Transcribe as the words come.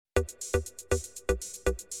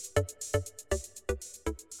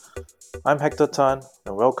I'm Hector Tan,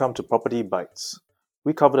 and welcome to Property Bites.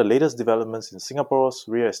 We cover the latest developments in Singapore's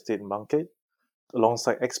real estate market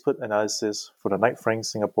alongside expert analysis from the Knight Frank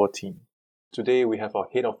Singapore team. Today we have our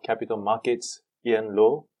Head of Capital Markets, Ian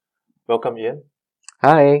Loh. Welcome, Ian.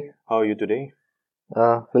 Hi. How are you today?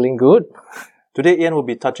 Feeling good. Today, Ian will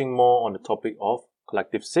be touching more on the topic of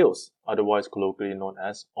collective sales, otherwise colloquially known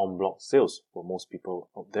as en-bloc sales for most people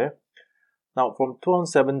out there. Now, from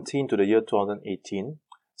 2017 to the year 2018,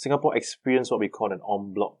 Singapore experienced what we call an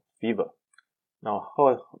en-bloc fever. Now,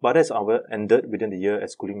 but that's ended within the year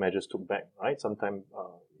as cooling measures took back, right? Sometime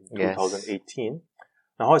in 2018.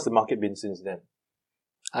 Now, how has the market been since then?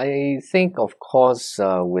 I think, of course,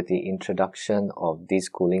 with the introduction of these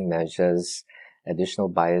cooling measures, additional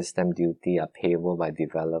buyer's stamp duty are payable by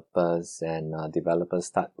developers, and developers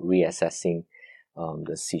start reassessing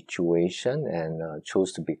the situation and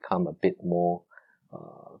chose to become a bit more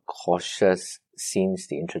cautious since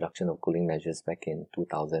the introduction of cooling measures back in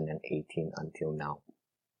 2018 until now.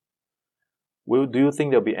 Do you think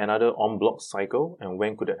there'll be another en-bloc cycle, and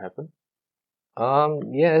when could that happen?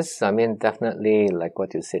 Yes, I mean, definitely, like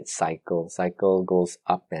what you said, cycle goes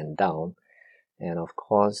up and down. And of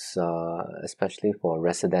course, especially for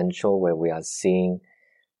residential, where we are seeing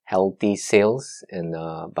healthy sales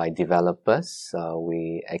by developers,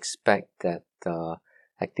 we expect that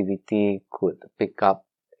activity could pick up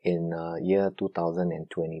in year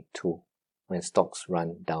 2022 when stocks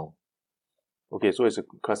run down. Okay, so it's a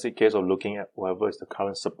classic case of looking at whatever is the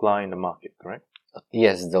current supply in the market, correct?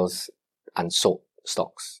 Yes, those unsold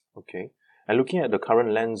stocks. Okay. And looking at the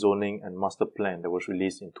current land zoning and master plan that was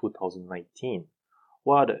released in 2019,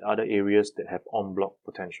 what are the other areas that have en-bloc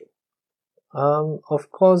potential? Of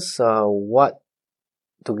course,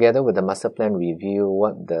 together with the master plan review,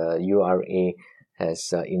 what the URA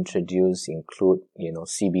has introduced include,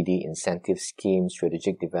 CBD incentive scheme,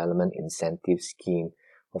 strategic development incentive scheme.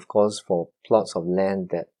 Of course, for plots of land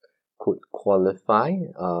that could qualify,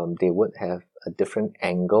 they would have a different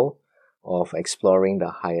angle of exploring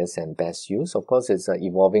the highest and best use. Of course, it's an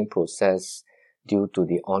evolving process due to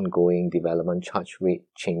the ongoing development charge rate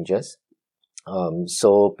changes.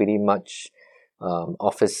 So pretty much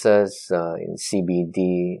offices in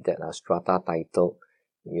CBD that are strata titled,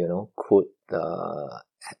 could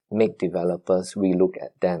make developers relook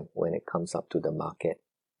at them when it comes up to the market.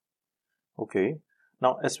 Okay.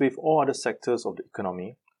 Now, as with all other sectors of the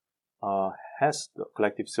economy, has the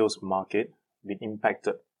collective sales market been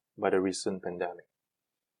impacted by the recent pandemic?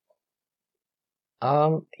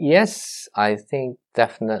 Yes, I think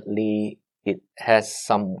definitely it has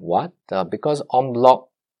somewhat, because en-bloc,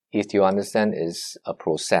 if you understand, is a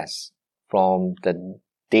process. From the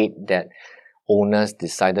date that owners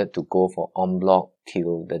decided to go for en-bloc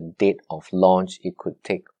till the date of launch, it could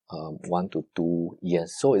take 1 to 2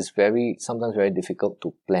 years. So it's sometimes very difficult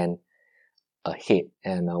to plan ahead.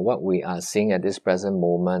 And what we are seeing at this present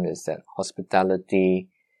moment is that hospitality,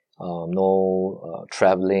 no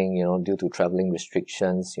traveling, due to traveling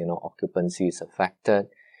restrictions, occupancy is affected.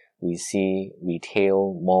 We see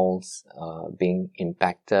retail malls being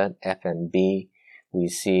impacted, F&B. We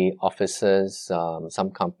see offices,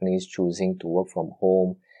 some companies choosing to work from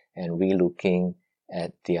home and relooking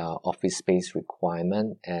at their office space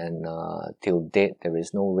requirement. And till date, there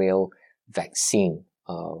is no real vaccine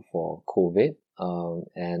for COVID.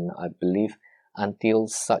 And I believe until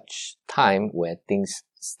such time where things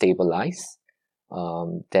stabilize,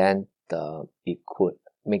 then it could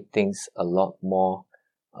make things a lot more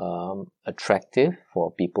attractive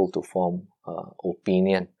for people to form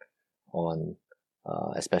opinion on,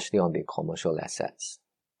 especially on the commercial assets.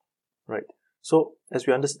 Right. So, as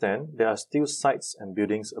we understand, there are still sites and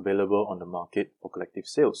buildings available on the market for collective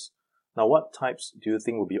sales. Now, what types do you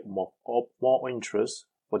think will be more interest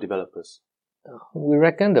for developers? We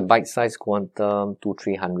reckon the bite-sized quantum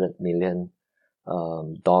 $200-300 million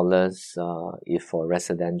if for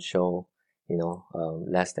residential,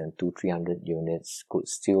 less than 200-300 units could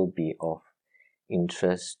still be of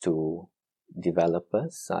interest to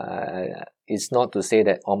developers. It's not to say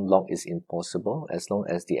that en-bloc is impossible. As long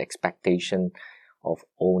as the expectation of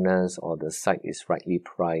owners or the site is rightly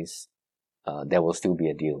priced, there will still be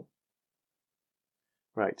a deal.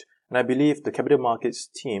 Right. And I believe the capital markets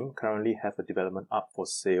team currently have a development up for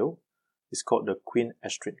sale. It's called the Queen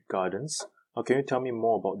Astrid Gardens. Now, can you tell me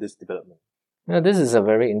more about this development? Now, this is a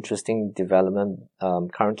very interesting development.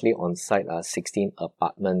 Currently on site are 16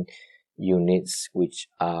 apartment units, which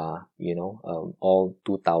are, all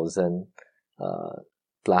 2,000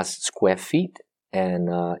 plus square feet, and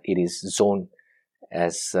it is zoned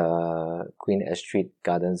as Queen Street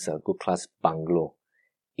Gardens, a good class bungalow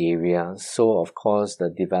area. So of course the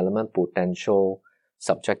development potential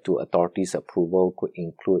subject to authorities approval could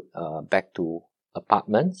include back to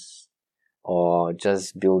apartments or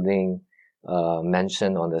just building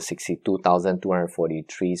mansion on the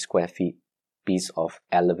 62,243 square feet piece of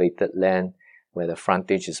elevated land where the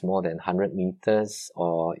frontage is more than 100 meters,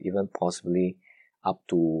 or even possibly up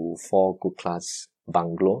to 4 good class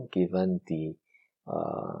bungalow given the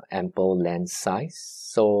ample land size.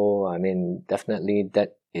 So I mean, definitely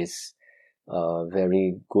that is a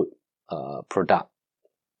very good product.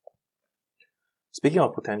 Speaking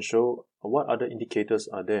of potential, what other indicators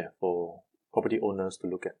are there for property owners to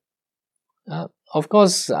look at? Of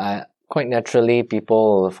course, quite naturally,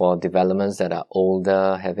 people for developments that are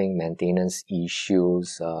older, having maintenance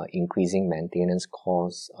issues, increasing maintenance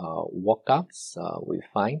costs, walk-ups, we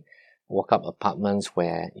find. Walk-up apartments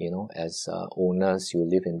where, as owners, you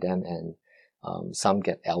live in them, and some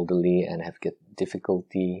get elderly and get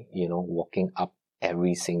difficulty, walking up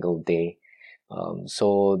every single day.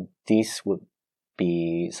 So these would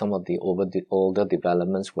be some of the older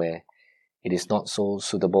developments where it is not so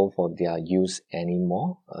suitable for their use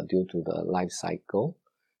anymore due to the life cycle,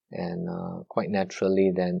 and quite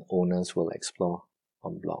naturally then owners will explore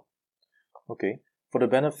en bloc. Okay. For the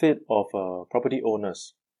benefit of property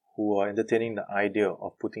owners who are entertaining the idea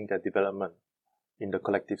of putting their development in the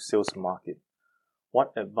collective sales market,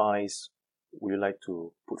 what advice would you like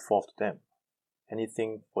to put forth to them?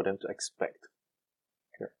 Anything for them to expect?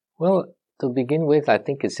 Okay. Well, to begin with, I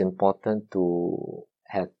think it's important to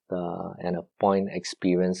have and appoint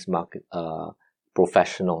experienced market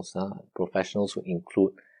professionals. Professionals who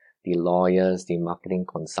include the lawyers, the marketing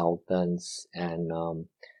consultants, and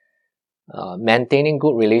maintaining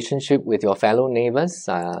good relationship with your fellow neighbors.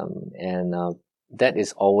 And that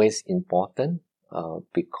is always important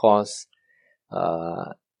because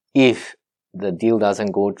if the deal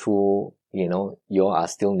doesn't go through, you are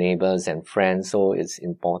still neighbors and friends. So it's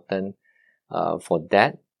important for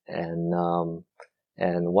that.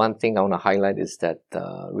 And one thing I want to highlight is that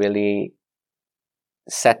really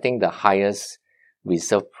setting the highest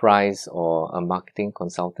reserve price, or a marketing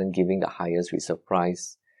consultant giving the highest reserve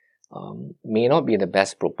price may not be the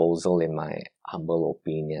best proposal in my humble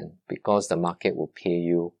opinion, because the market will pay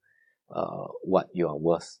you what you are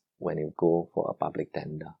worth when you go for a public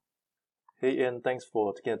tender. Hey Ian, thanks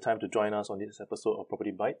for taking the time to join us on this episode of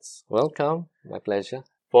Property Bites. Welcome, my pleasure.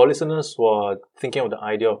 For listeners who are thinking of the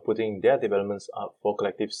idea of putting their developments up for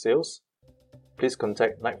collective sales, please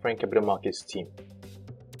contact Knight Frank Capital Markets team.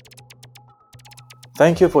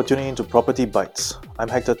 Thank you for tuning in to Property Bites. I'm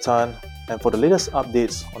Hector Tan, and for the latest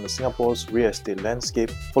updates on the Singapore's real estate landscape,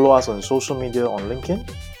 follow us on social media on LinkedIn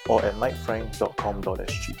or at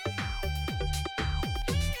knightfrank.com.sg.